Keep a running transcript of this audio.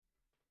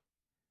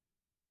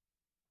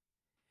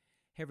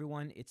Hey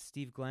everyone, it's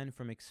Steve Glenn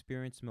from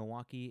Experience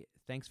Milwaukee.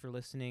 Thanks for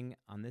listening.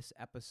 On this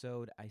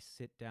episode, I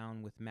sit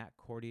down with Matt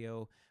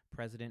Cordio,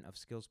 president of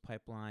Skills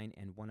Pipeline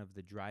and one of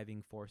the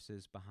driving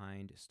forces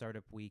behind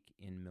Startup Week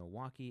in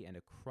Milwaukee and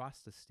across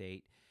the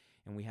state.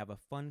 And we have a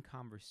fun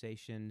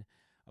conversation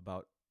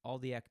about all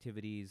the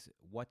activities,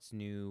 what's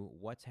new,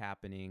 what's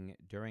happening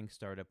during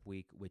Startup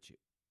Week, which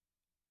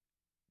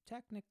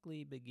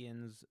technically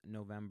begins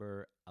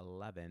November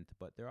 11th,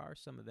 but there are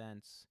some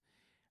events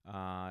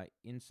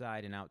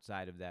inside and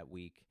outside of that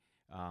week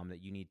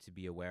that you need to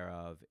be aware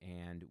of,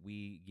 and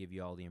we give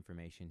you all the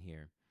information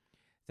here.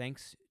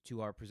 Thanks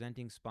to our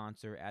presenting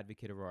sponsor,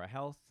 Advocate Aurora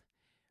Health,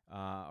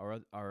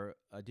 our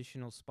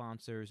additional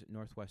sponsors,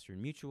 Northwestern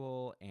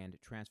Mutual and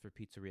Transfer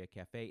Pizzeria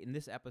Cafe. And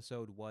this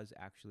episode was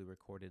actually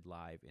recorded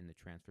live in the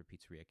Transfer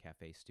Pizzeria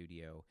Cafe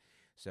studio.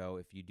 So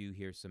if you do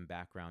hear some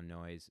background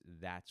noise,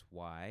 that's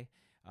why.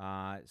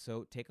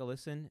 So take a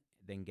listen,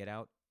 then get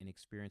out and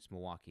experience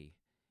Milwaukee.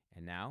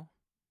 And now,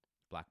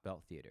 Black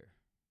Belt Theater.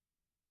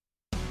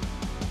 We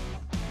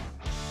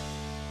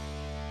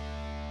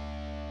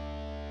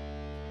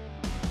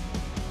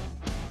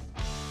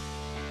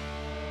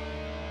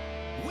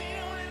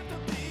don't have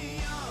to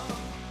be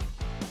young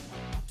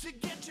to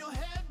get your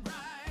head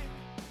right.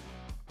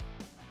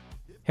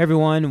 Hey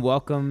everyone,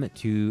 welcome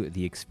to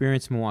the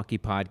Experience Milwaukee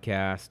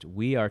podcast.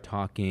 We are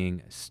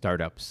talking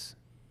startups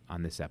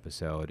on this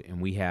episode,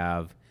 and we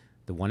have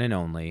the one and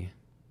only,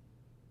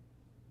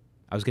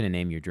 I was going to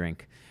name your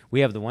drink. We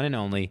have the one and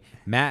only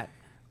Matt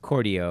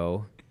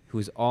Cordio, who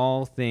is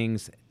all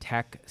things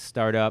tech,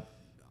 startup,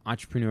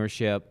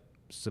 entrepreneurship,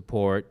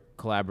 support,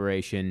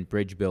 collaboration,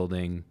 bridge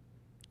building,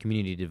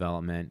 community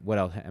development. What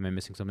else? Am I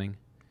missing something?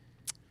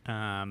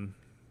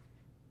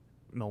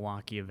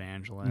 Milwaukee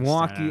evangelist.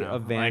 Milwaukee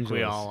evangelist. Like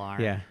we all are.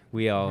 Yeah,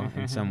 we all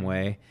in some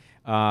way.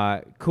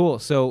 Cool.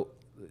 So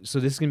this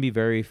is going to be a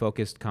very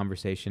focused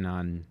conversation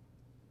on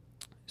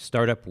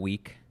Startup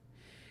Week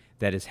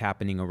that is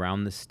happening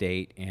around the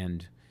state,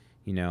 and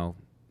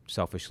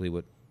selfishly,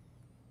 what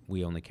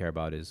we only care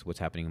about is what's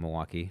happening in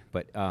Milwaukee.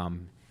 But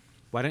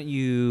why don't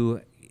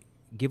you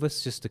give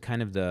us just a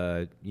kind of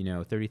the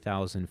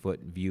 30,000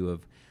 foot view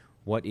of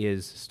what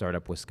is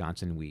Startup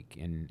Wisconsin Week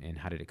and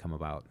how did it come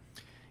about?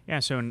 Yeah,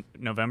 so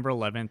November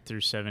 11th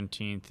through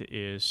 17th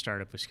is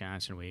Startup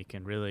Wisconsin Week,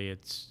 and really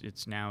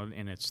it's now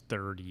in its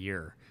third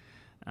year.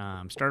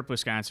 Startup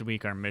Wisconsin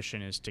Week, our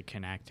mission is to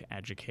connect,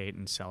 educate,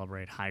 and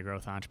celebrate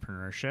high-growth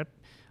entrepreneurship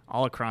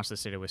all across the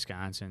state of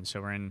Wisconsin.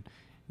 So we're in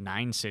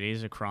 9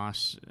 cities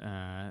across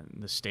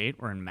the state.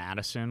 We're in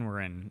Madison, we're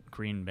in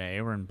Green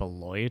Bay, we're in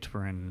Beloit,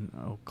 we're in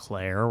Eau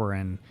Claire, we're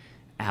in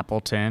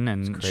Appleton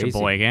and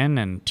Sheboygan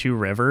and Two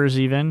Rivers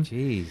even.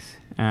 Jeez.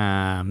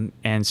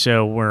 And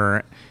so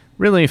we're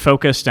really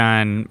focused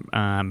on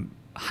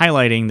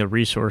highlighting the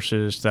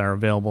resources that are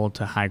available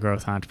to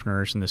high-growth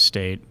entrepreneurs in the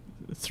state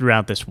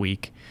throughout this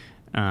week.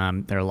 There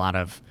are a lot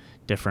of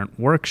different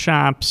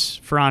workshops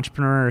for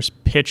entrepreneurs,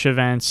 pitch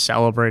events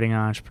celebrating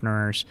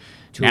entrepreneurs,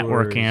 Tours,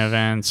 networking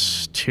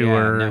events,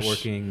 tours. Yeah,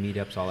 networking,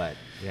 meetups, all that.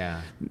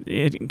 Yeah.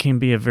 It can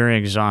be a very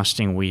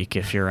exhausting week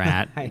if you're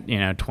at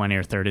 20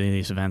 or 30 of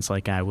these events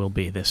like I will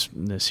be this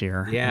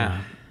year.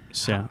 Yeah.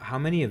 So how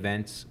many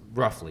events,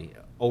 roughly,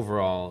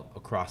 overall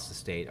across the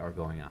state are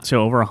going on?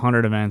 So over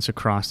 100 events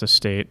across the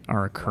state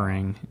are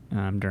occurring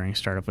during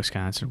Startup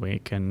Wisconsin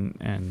Week,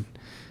 and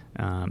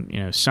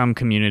some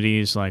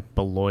communities like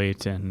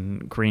Beloit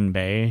and Green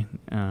Bay,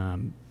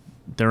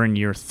 they're in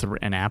year 3,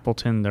 and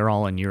Appleton, they're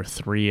all in year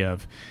 3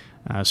 of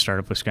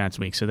Startup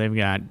Wisconsin Week. So they've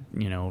got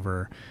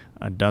over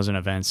a dozen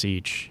events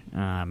each,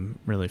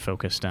 really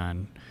focused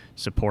on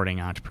supporting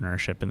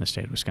entrepreneurship in the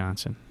state of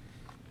Wisconsin.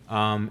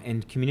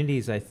 And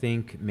communities, I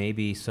think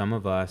maybe some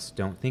of us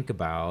don't think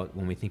about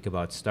when we think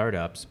about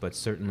startups, but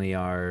certainly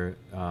are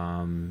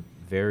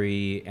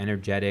very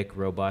energetic,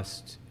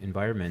 robust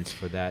environments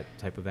for that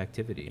type of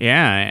activity.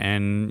 Yeah,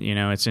 and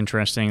it's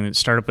interesting that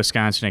Startup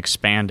Wisconsin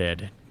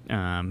expanded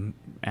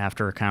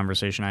after a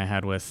conversation I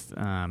had with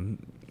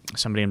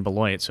somebody in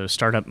Beloit. So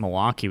Startup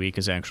Milwaukee Week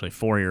is actually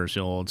 4 years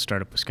old.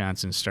 Startup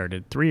Wisconsin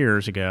started 3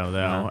 years ago,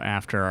 though.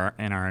 After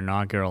our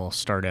inaugural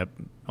Startup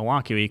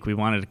Milwaukee Week, we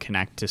wanted to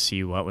connect to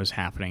see what was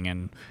happening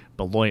in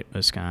Beloit,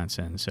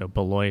 Wisconsin. So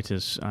Beloit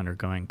is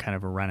undergoing kind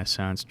of a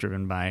renaissance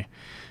driven by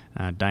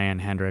Diane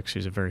Hendricks,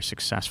 who's a very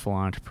successful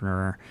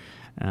entrepreneur.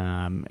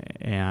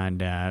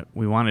 And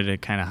we wanted to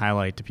kind of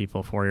highlight to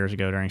people 4 years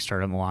ago during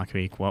Startup Milwaukee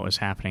Week what was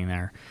happening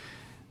there.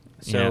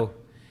 So,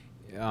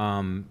 you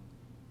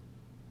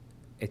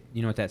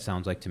know what that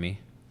sounds like to me?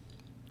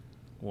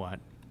 What?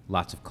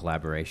 Lots of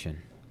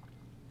collaboration.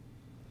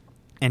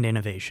 And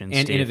innovation.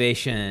 And Steve.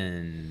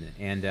 innovation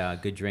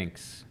and good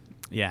drinks.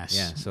 Yes.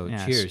 Yeah, so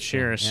yes. cheers.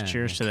 Cheers. Yeah,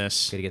 Cheers to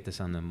this. Got to get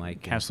this on the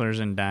mic. Kessler's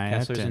and Diet.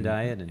 Kessler's and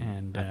Diet.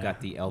 And I've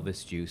got the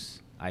Elvis Juice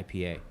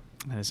IPA.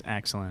 That is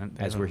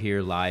excellent. As we're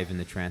here live in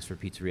the Transfer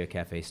Pizzeria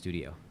Cafe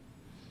studio.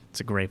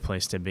 It's a great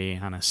place to be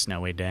on a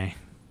snowy day.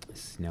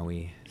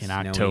 Snowy.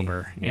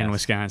 October in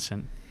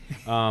Wisconsin.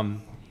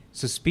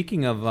 So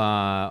speaking of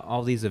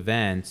all these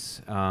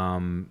events,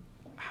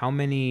 how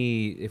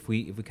many, if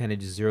we kind of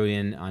just zero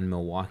in on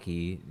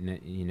Milwaukee,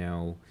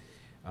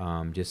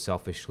 just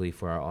selfishly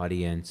for our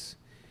audience,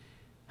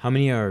 how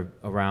many are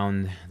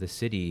around the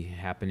city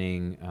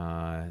happening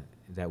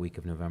that week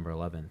of November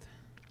 11th?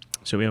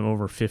 So we have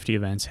over 50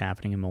 events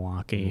happening in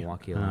Milwaukee.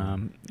 Milwaukee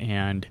alone.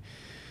 And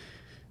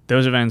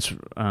those events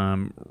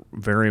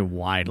vary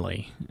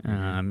widely,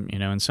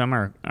 and some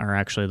are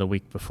actually the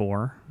week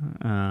before,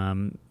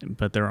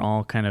 but they're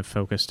all kind of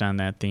focused on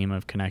that theme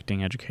of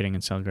connecting, educating,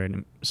 and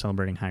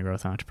celebrating high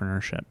growth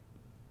entrepreneurship.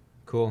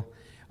 Cool.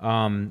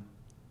 I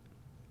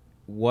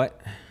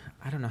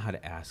don't know how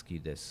to ask you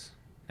this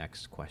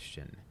next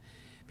question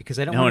because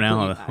I don't want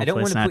to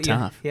put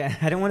you. Yeah,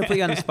 I don't want to put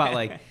you on the spot.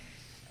 Like,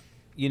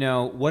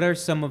 what are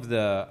some of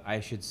the, I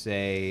should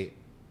say,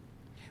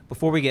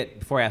 before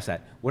I ask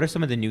that, what are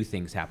some of the new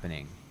things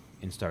happening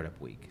in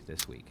Startup Week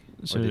this week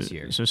or this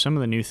year? So some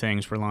of the new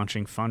things, we're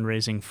launching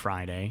Fundraising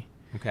Friday.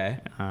 Okay.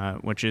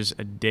 Which is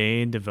a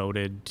day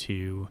devoted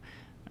to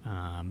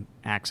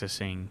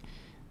accessing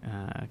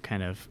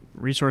kind of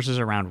resources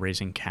around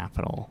raising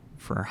capital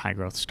for high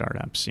growth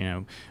startups.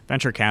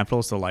 Venture capital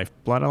is the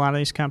lifeblood of a lot of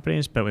these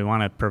companies, but we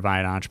want to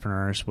provide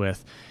entrepreneurs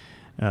with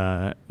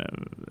a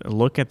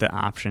look at the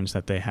options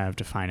that they have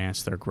to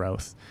finance their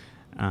growth.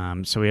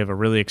 So we have a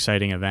really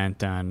exciting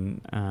event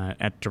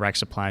at Direct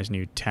Supply's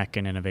new Tech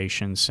and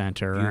Innovation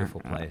Center.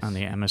 Beautiful place. On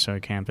the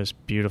MSO campus.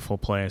 Beautiful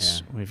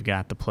place. Yeah. We've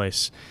got the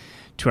place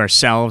to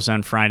ourselves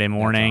on Friday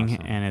morning.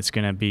 That's awesome. And it's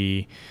going to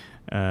be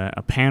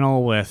a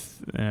panel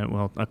with,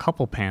 a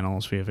couple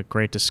panels. We have a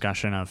great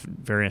discussion of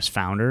various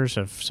founders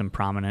of some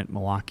prominent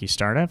Milwaukee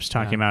startups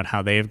talking about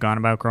how they've gone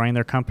about growing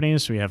their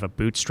companies. We have a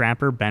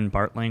bootstrapper, Ben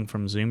Bartling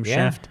from ZoomShift.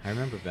 Yeah, I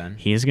remember Ben.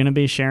 He's going to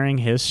be sharing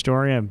his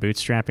story of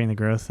bootstrapping the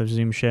growth of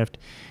ZoomShift.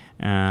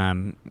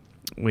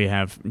 We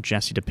have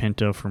Jesse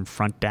DePinto from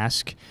Front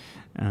Desk,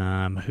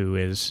 who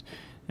is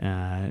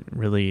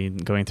really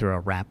going through a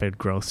rapid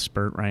growth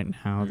spurt right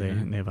now. They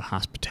have a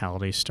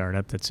hospitality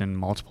startup that's in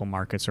multiple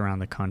markets around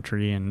the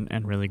country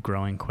and really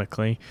growing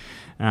quickly,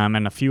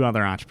 and a few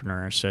other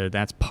entrepreneurs. So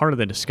that's part of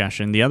the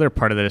discussion. The other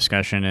part of the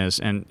discussion is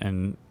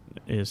a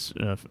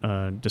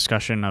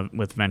discussion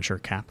with venture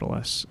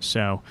capitalists.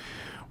 So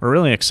we're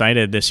really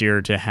excited this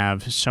year to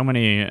have so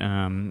many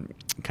kind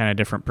of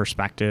different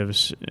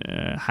perspectives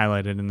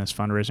highlighted in this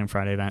Fundraising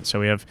Friday event. So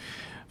we have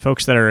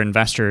folks that are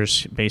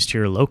investors based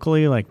here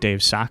locally, like Dave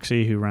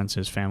Soxie, who runs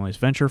his family's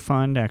venture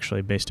fund,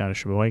 actually based out of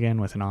Sheboygan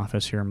with an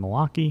office here in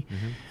Milwaukee.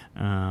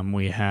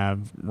 We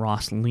have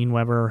Ross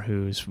Leanweber,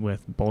 who's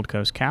with Bold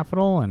Coast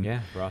Capital. And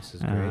yeah, Ross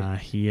is great.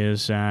 He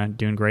is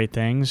doing great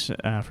things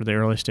for the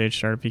early stage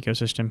startup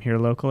ecosystem here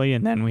locally.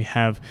 And then we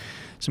have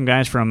some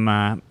guys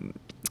from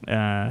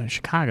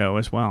Chicago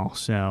as well.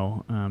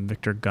 So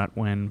Victor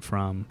Gutwin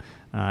from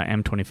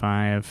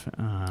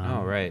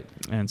M25, right,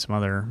 and some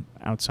other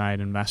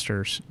outside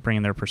investors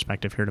bringing their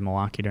perspective here to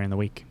Milwaukee during the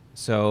week.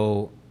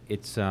 So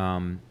it's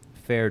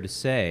fair to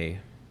say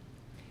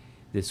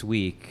this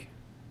week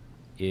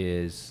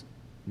is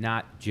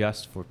not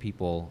just for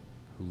people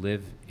who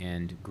live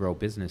and grow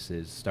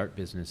businesses, start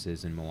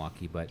businesses in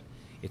Milwaukee, but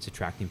it's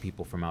attracting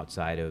people from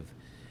outside of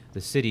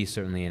the city,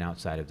 certainly, and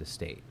outside of the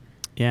state.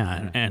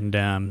 Yeah, and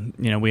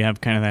we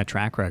have kind of that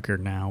track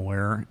record now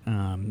where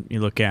you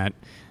look at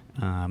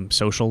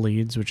Social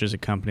Leads, which is a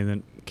company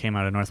that came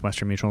out of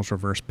Northwestern Mutual's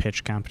reverse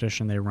pitch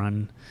competition. They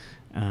run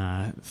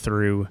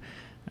through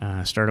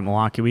Startup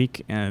Milwaukee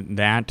Week. And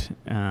that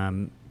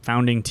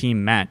founding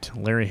team met.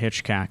 Larry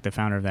Hitchcock, the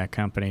founder of that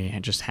company,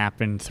 had just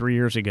happened 3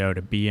 years ago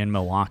to be in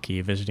Milwaukee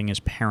visiting his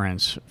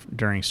parents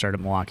during Startup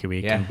Milwaukee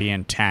Week and be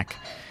in tech.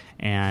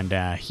 And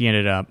he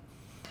ended up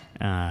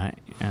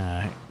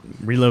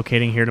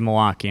relocating here to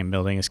Milwaukee and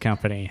building his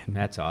company. And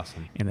that's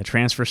awesome. In the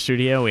transfer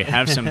studio, we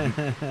have some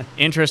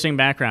interesting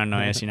background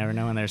noise. You never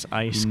know when there's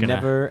ice.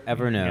 Never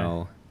ever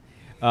know.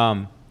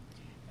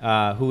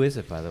 Who is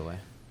it, by the way?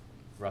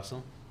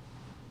 Russell?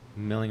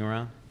 Milling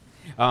around?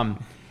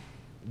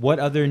 What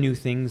other new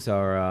things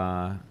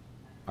are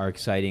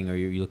exciting, or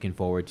you're looking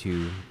forward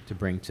to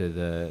bring to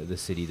the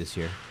city this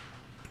year?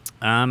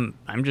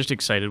 I'm just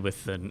excited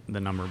with the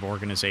number of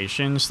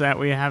organizations that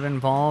we have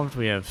involved.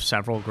 We have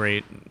several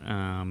great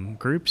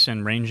groups,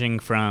 and ranging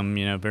from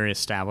very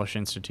established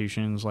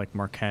institutions like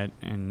Marquette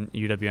and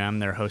UWM.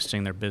 They're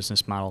hosting their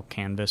business model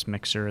canvas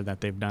mixer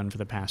that they've done for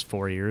the past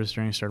 4 years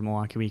during Startup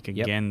Milwaukee Week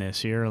again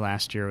this year.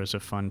 Last year was a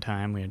fun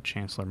time. We had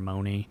Chancellor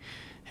Money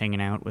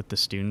hanging out with the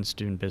students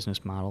doing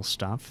business model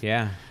stuff.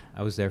 Yeah,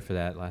 I was there for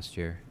that last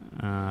year.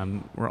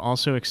 We're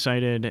also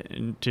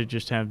excited to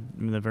just have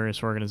the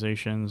various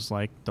organizations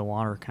like the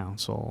Water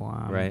Council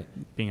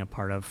being a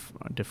part of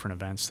different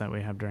events that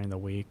we have during the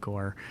week,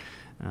 or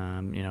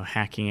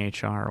Hacking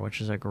HR,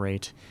 which is a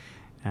great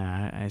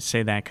I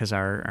say that because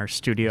our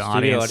studio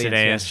audience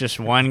today is just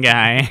one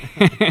guy.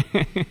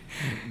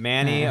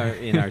 Manny,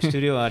 in our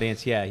studio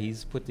audience,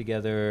 he's put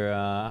together,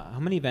 how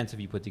many events have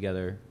you put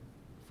together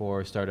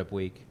for Startup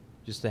Week?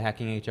 Just the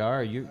Hacking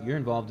HR? You're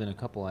involved in a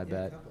couple, I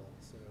bet. A couple.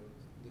 So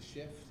the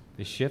Shift.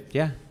 The Shift,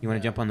 yeah. You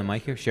want to jump on the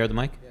mic here? Share the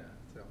mic? Yeah.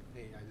 So,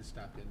 hey, I just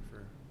stopped in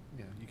for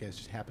you guys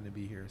just happen to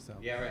be here. So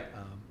right.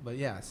 But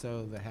yeah,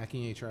 so the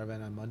Hacking HR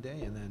event on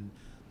Monday, and then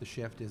the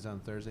shift is on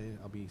Thursday.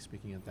 I'll be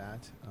speaking at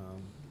that,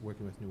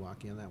 working with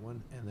Milwaukee on that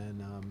one, and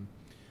then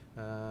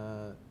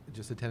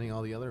just attending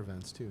all the other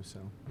events too. So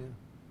yeah,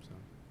 so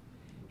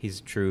He's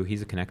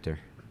a connector.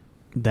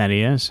 That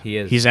he is. He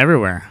is. He's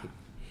everywhere.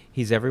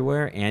 He's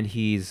everywhere, and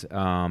he's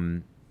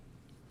in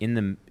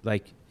the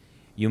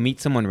you'll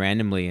meet someone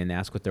randomly and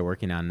ask what they're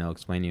working on, and they'll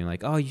explain to you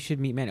like, oh, you should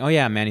meet Manny. Oh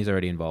yeah, Manny's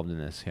already involved in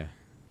this. Yeah.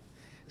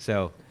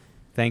 So,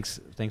 thanks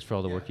for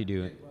all the work you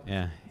do.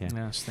 Yeah.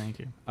 Yes, thank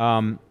you.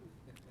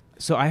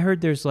 So I heard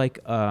there's like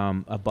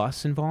a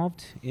bus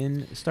involved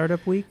in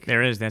Startup Week.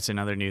 There is. That's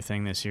another new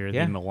thing this year.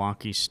 Yeah. The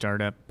Milwaukee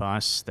Startup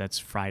Bus. That's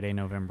Friday,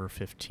 November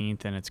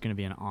 15th, and it's going to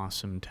be an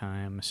awesome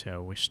time.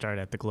 So we start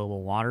at the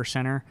Global Water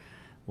Center.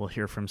 We'll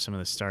hear from some of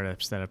the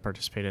startups that have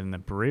participated in the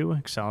Brew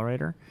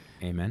Accelerator.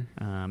 Amen.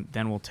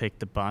 Then we'll take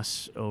the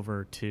bus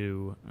over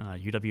to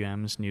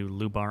UWM's new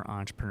Lubar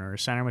Entrepreneur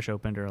Center, which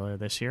opened earlier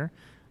this year.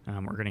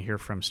 We're going to hear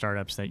from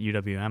startups that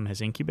UWM has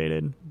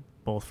incubated,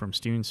 both from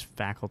students,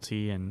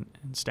 faculty, and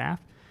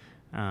staff.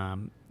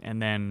 And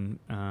then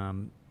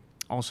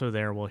also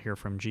there we'll hear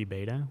from G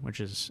Beta, which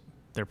is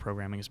their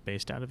programming is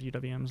based out of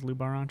UWM's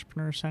Lubar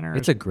Entrepreneur Center.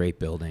 It's a great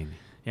building.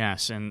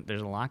 Yes, and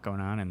there's a lot going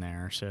on in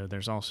there. So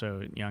there's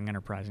also Young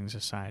Enterprising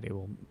Society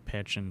will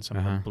pitch, and some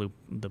of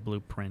the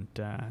Blueprint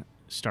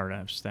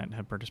startups that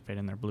have participated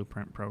in their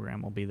Blueprint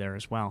program will be there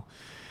as well.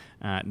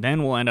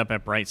 Then we'll end up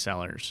at Bright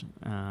Sellers,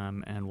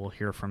 and we'll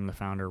hear from the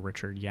founder,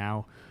 Richard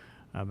Yao,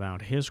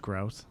 about his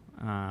growth.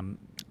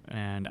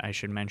 And I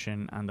should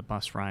mention on the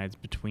bus rides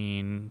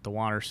between the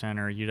Water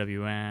Center,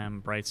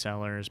 UWM, Bright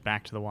Sellers,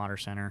 back to the Water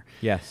Center.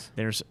 Yes.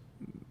 There's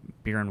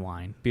beer and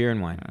wine. Beer and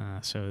wine.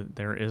 So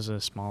there is a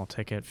small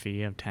ticket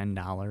fee of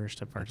 $10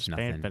 to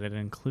participate, but it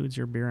includes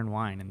your beer and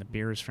wine. And the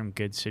beer is from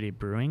Good City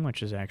Brewing,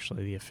 which is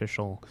actually the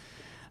official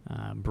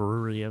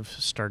brewery of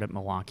Startup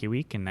Milwaukee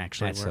Week. And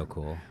actually, that's so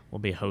cool. We'll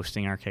be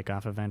hosting our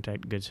kickoff event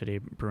at Good City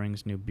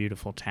Brewing's new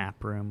beautiful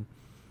tap room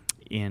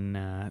in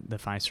the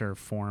Fiserv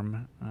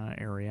Forum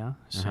area.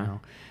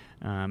 So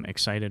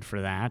excited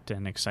for that,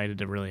 and excited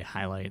to really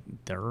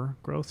highlight their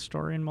growth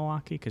story in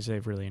Milwaukee, because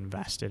they've really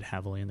invested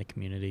heavily in the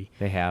community.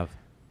 They have.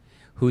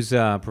 Who's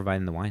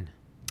providing the wine?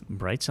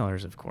 Bright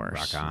Sellers, of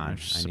course. Rock on.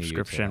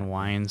 Subscription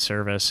wine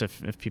service,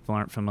 if people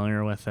aren't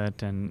familiar with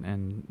it,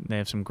 and they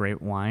have some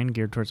great wine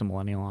geared towards a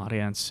millennial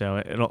audience.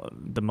 So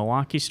the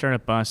Milwaukee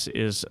Startup Bus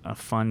is a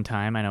fun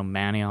time. I know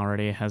Manny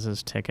already has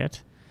his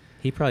ticket.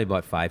 He probably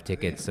bought 5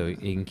 tickets so he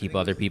can keep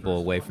other people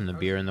away from the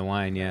beer and the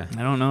wine. Yeah.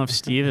 I don't know if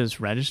Steve is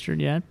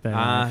registered yet, but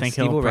I think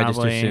Steve will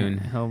register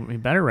soon. He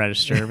better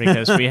register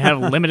because we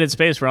have limited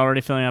space. We're already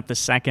filling up the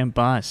second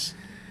bus.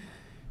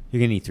 You're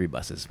gonna need 3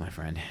 buses, my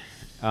friend.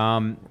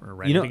 We're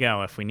ready to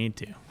go if we need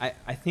to.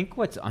 I think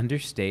what's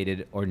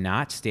understated or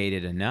not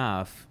stated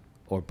enough,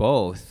 or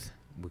both,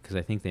 because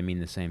I think they mean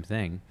the same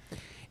thing,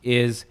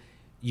 is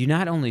you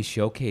not only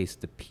showcase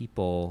the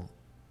people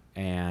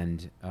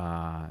and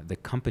the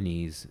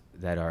companies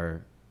that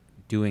are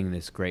doing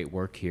this great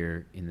work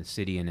here in the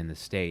city and in the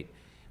state,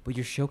 but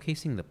you're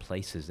showcasing the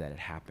places that it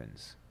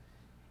happens.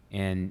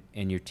 And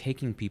you're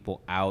taking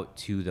people out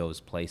to those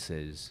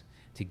places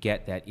to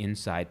get that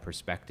inside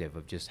perspective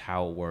of just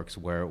how it works,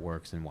 where it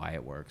works, and why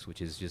it works,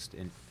 which is just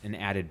an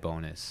added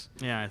bonus.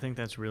 Yeah, I think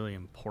that's really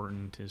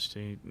important, is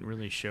to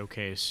really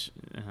showcase,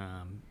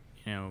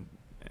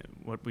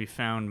 what we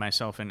found,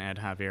 myself and Ed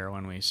Javier,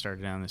 when we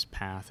started down this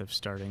path of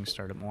starting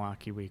Startup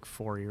Milwaukee Week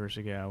 4 years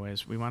ago,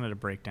 is we wanted to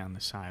break down the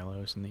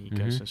silos in the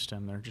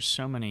ecosystem. There are just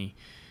so many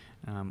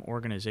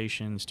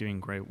organizations doing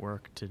great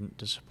work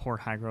to support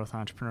high-growth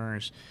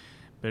entrepreneurs,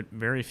 but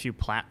very few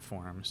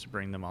platforms to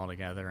bring them all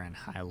together and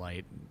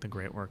highlight the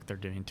great work they're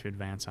doing to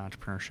advance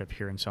entrepreneurship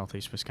here in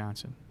Southeast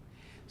Wisconsin.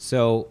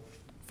 So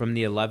from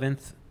the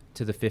 11th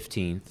to the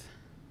 15th,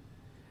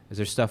 is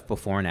there stuff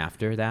before and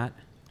after that?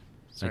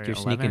 Sorry, like you're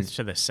 11th sneaking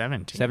to the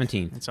 17th.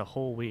 17th. It's a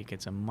whole week.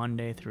 It's a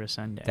Monday through a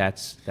Sunday.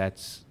 That's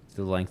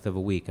the length of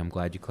a week. I'm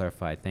glad you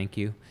clarified. Thank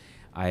you.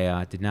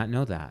 I did not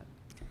know that.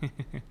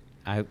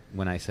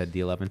 When I said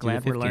the 11th Glad to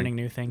the 15th. we're learning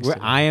new things today.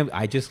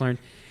 I just learned.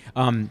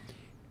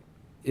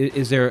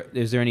 Is there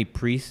any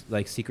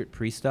secret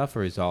pre stuff,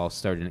 or is all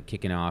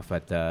kicking off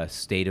at the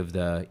state of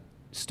the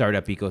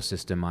startup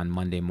ecosystem on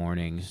Monday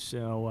morning?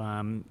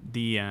 So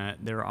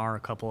there are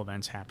a couple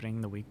events happening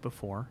the week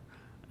before.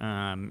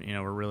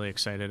 We're really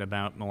excited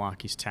about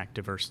Milwaukee's Tech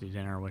Diversity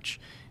Dinner, which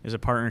is a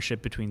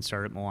partnership between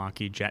Startup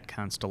Milwaukee, Jet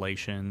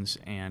Constellations,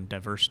 and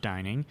Diverse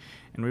Dining.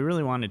 And we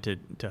really wanted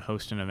to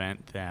host an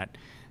event that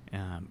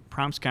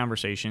prompts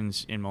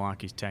conversations in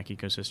Milwaukee's tech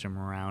ecosystem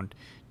around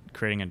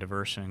creating a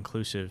diverse and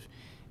inclusive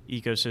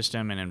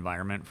ecosystem and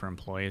environment for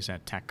employees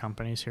at tech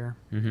companies here.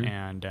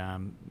 And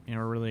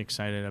we're really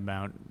excited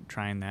about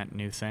trying that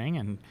new thing.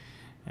 And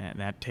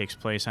that takes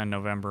place on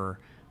November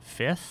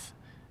 5th.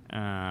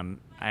 I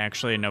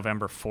actually,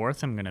 November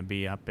 4th, I'm going to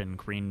be up in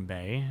Green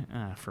Bay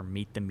for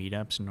Meet the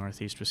Meetups in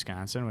Northeast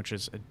Wisconsin, which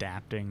is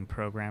adapting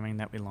programming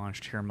that we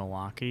launched here in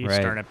Milwaukee. Right.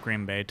 Startup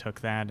Green Bay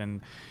took that,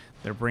 and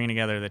they're bringing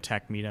together the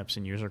tech meetups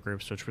and user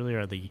groups, which really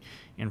are the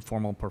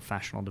informal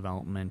professional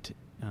development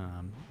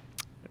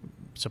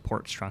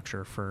support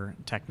structure for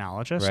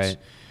technologists. Right.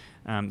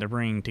 They're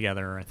bringing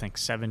together, I think,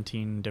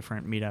 17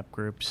 different meetup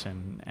groups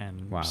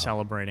and Wow.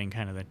 celebrating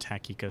kind of the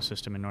tech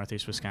ecosystem in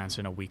Northeast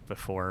Wisconsin a week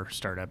before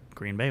Startup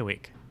Green Bay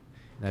Week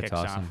That's kicks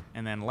awesome. off.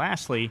 And then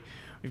lastly,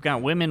 we've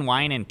got Women,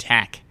 Wine, and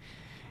Tech,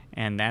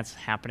 and that's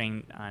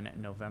happening on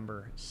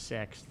November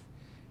 6th.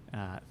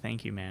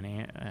 Thank you,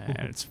 Manny.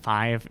 It's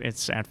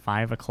at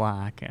 5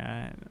 o'clock.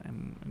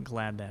 I'm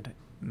glad that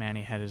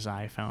Manny had his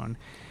iPhone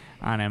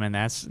on him, and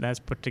that's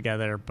put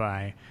together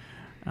by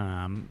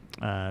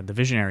the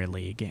Visionary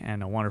League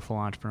and a wonderful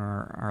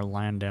entrepreneur,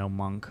 Orlando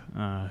Monk,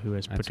 who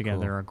has put That's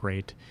together cool. a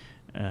great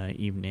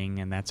evening,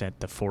 and that's at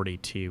the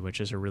 42, which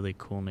is a really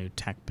cool new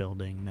tech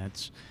building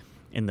that's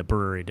in the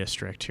Brewery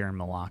District here in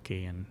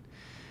Milwaukee, and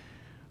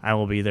I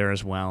will be there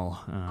as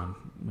well.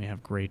 We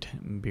have great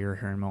beer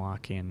here in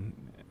Milwaukee, and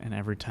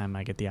every time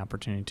I get the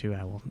opportunity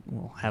to,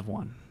 will have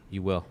one.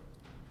 You will,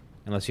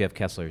 unless you have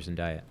Kessler's in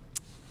diet.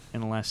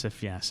 Unless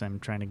yes, I'm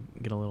trying to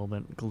get a little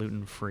bit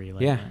gluten-free.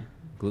 Yeah,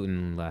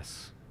 gluten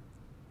less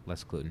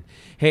gluten.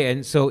 Hey,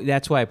 and so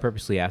that's why I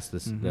purposely asked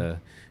this Mhm. the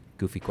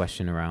goofy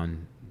question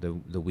around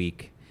the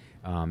week,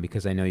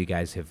 because I know you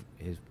guys have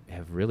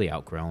really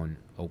outgrown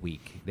a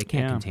week. They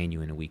can't Yeah. contain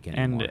you in a week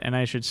anymore. And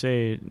I should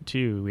say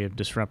too, we have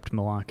Disrupt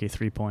Milwaukee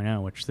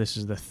 3.0, which this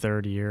is the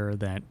third year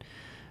that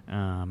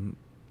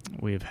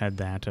we've had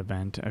that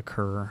event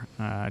occur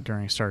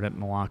during Startup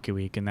Milwaukee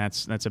Week, and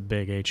that's a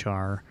big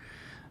HR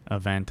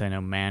event. I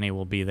know Manny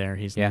will be there.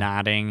 He's Yeah.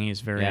 nodding.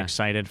 He's very Yeah.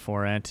 excited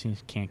for it. He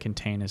can't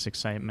contain his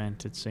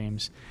excitement, it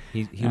seems.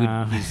 he's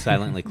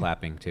silently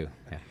clapping too.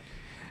 Yeah.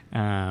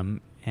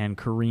 And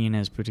Corrine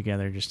has put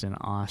together just an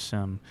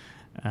awesome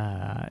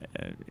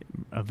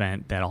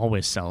event that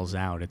always sells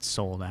out. It's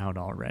sold out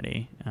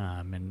already.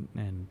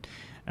 And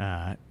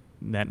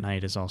that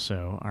night is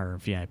also our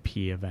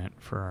VIP event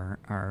for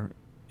our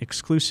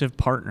exclusive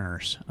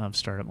partners of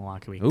Startup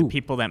Milwaukee Week. Ooh. The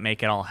people that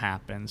make it all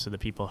happen. So the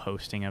people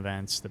hosting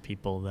events, the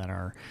people that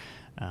are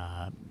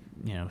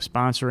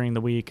sponsoring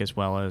the week, as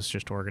well as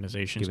just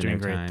organizations Giving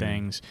doing their great time.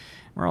 things.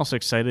 We're also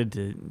excited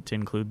to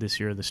include this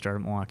year the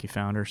Startup Milwaukee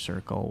Founders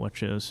Circle,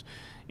 which is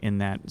in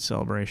that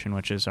celebration,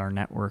 which is our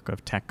network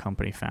of tech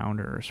company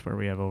founders, where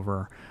we have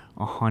over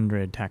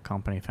 100 tech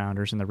company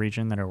founders in the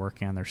region that are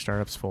working on their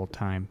startups full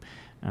time,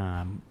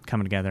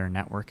 coming together and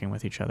networking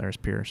with each other as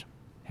peers.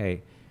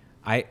 Hey,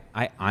 I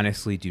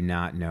honestly do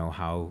not know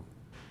how.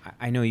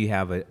 I know you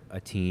have a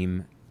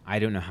team. I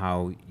don't know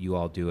how you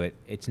all do it.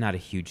 It's not a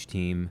huge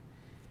team.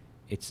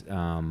 It's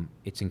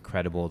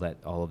incredible that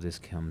all of this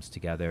comes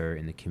together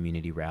and the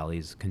community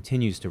rallies,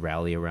 continues to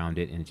rally around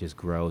it, and it just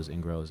grows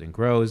and grows and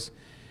grows.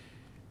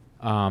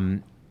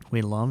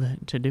 We love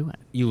to do it.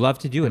 You love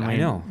to do it, And I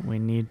know. We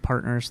need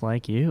partners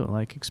like you,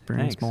 like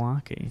Experience Thanks.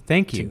 Milwaukee.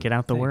 Thank you. To get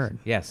out the Thanks. word.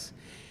 Yes.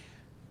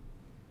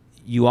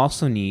 You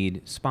also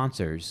need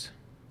sponsors.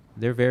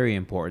 They're very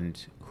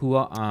important. Who They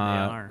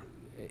are.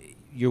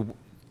 You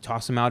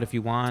toss them out if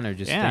you want, or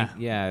just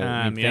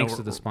Yeah. thanks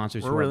to the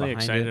sponsors We're who are really behind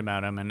excited it.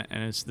 about them, and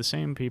it's the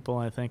same people,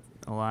 I think,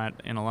 in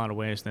a lot of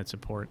ways that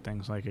support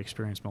things like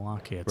Experience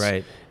Milwaukee. It's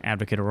Right.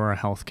 Advocate Aurora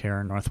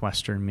Healthcare,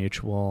 Northwestern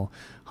Mutual,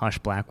 Hush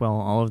Blackwell.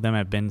 All of them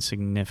have been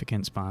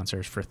significant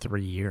sponsors for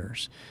 3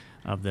 years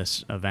of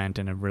this event,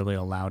 and have really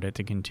allowed it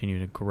to continue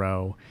to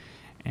grow,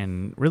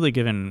 and really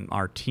given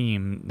our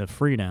team the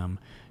freedom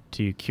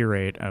to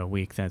curate a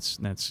week that's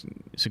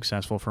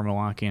successful for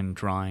Milwaukee and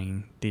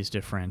drawing these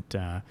different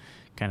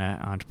kind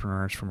of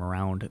entrepreneurs from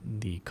around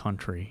the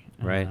country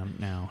Right.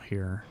 now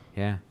here.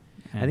 Yeah.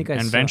 And, I think I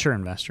and saw- venture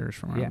investors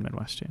from around Yeah. the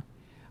Midwest too.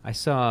 I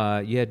saw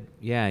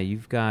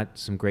you've got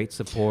some great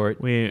support.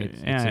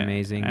 It's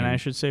amazing. And I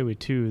should say we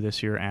too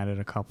this year added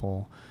a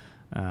couple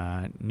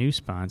new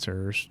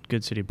sponsors.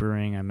 Good City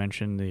Brewing, I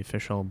mentioned the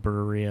official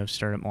brewery of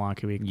Startup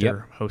Milwaukee Week. Yep.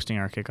 They're hosting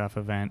our kickoff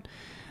event.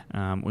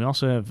 We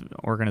also have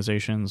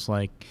organizations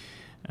like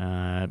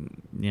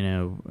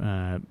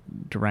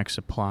Direct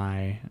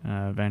Supply,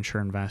 venture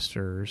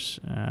investors,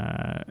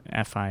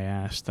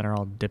 FIS, that are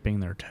all dipping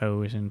their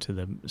toes into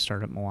the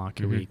Startup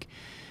Milwaukee Mhm. Week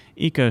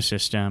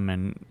ecosystem,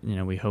 and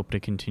we hope to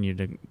continue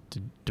to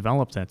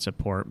develop that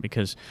support,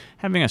 because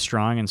having a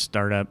strong and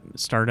startup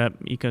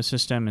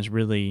ecosystem is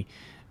really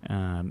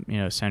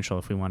essential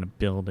if we want to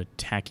build a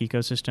tech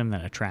ecosystem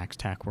that attracts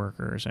tech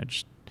workers. I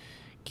just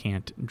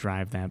can't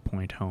drive that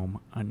point home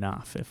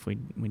enough. If we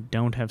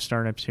don't have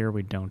startups here,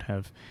 we don't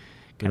have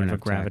kind of a have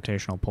tech.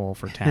 gravitational pull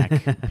for tech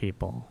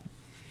people.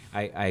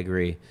 I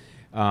agree.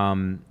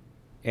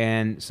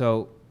 And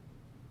so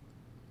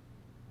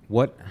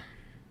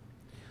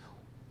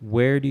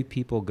where do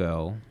people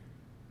go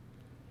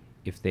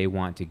if they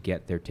want to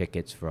get their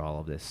tickets for all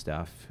of this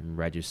stuff and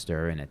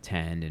register and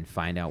attend and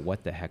find out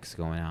what the heck's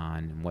going on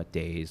and what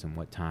days and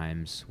what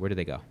times? Where do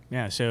they go?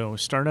 Yeah, so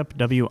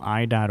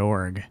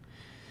startupwi.org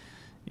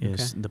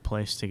is the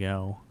place to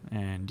go.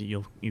 And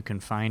you can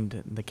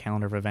find the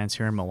calendar of events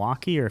here in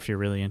Milwaukee, or if you're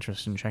really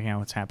interested in checking out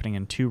what's happening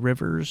in Two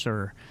Rivers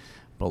or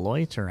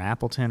Beloit or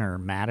Appleton or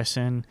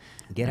Madison,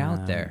 Get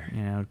out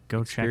there.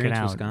 Go check it Experience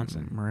out.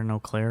 Wisconsin. We're in Eau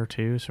Claire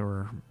too, so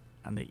we're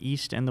on the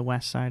east and the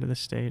west side of the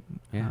state.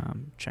 Yeah.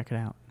 Check it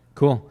out.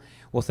 Cool.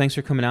 Well, thanks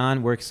for coming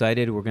on. We're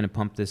excited. We're going to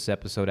pump this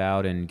episode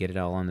out and get it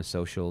all on the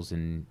socials.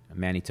 And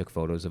Manny took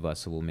photos of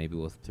us, so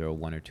we'll throw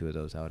one or two of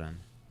those out on.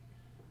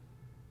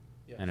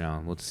 I don't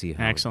know. We'll see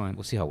how. Excellent.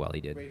 We'll see how well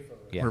he did.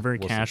 Yeah, We're very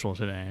we'll see. casual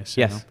today.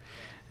 So, Yes.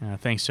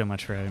 Thanks so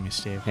much for having me,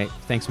 Steve. Hey,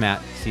 thanks,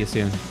 Matt. See you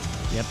soon.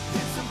 Yep.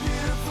 It's a beautiful